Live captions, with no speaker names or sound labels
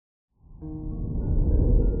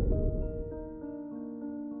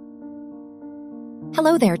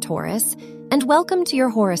Hello there, Taurus, and welcome to your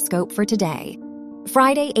horoscope for today,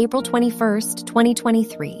 Friday, April 21st,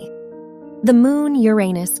 2023. The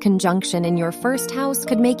Moon-Uranus conjunction in your first house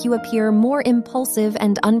could make you appear more impulsive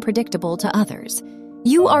and unpredictable to others.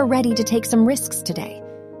 You are ready to take some risks today.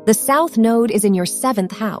 The South Node is in your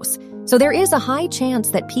 7th house, so there is a high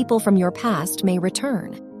chance that people from your past may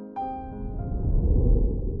return.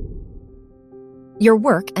 Your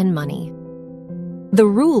work and money. The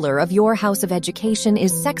ruler of your house of education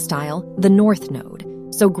is sextile, the North Node,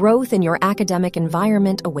 so growth in your academic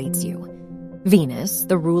environment awaits you. Venus,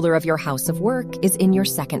 the ruler of your house of work, is in your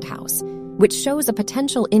 2nd house, which shows a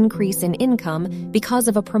potential increase in income because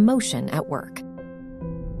of a promotion at work.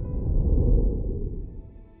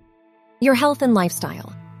 Your health and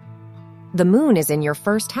lifestyle. The moon is in your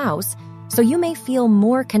 1st house, so you may feel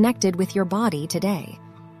more connected with your body today.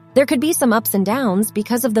 There could be some ups and downs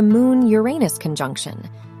because of the Moon-Uranus conjunction,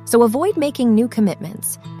 so avoid making new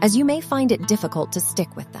commitments, as you may find it difficult to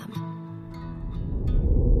stick with them.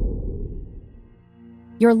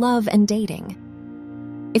 Your love and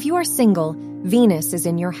dating. If you are single, Venus is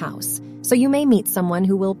in your house, so you may meet someone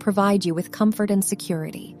who will provide you with comfort and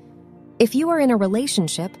security. If you are in a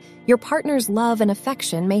relationship, your partner's love and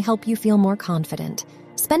affection may help you feel more confident.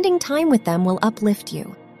 Spending time with them will uplift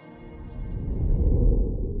you.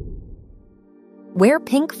 Wear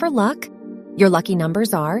pink for luck. Your lucky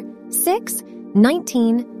numbers are 6,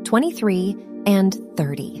 19, 23, and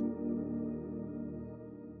 30.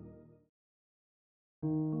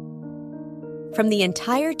 From the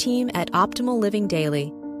entire team at Optimal Living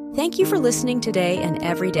Daily, thank you for listening today and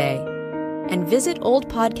every day. And visit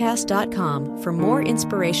oldpodcast.com for more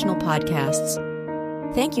inspirational podcasts.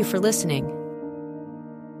 Thank you for listening.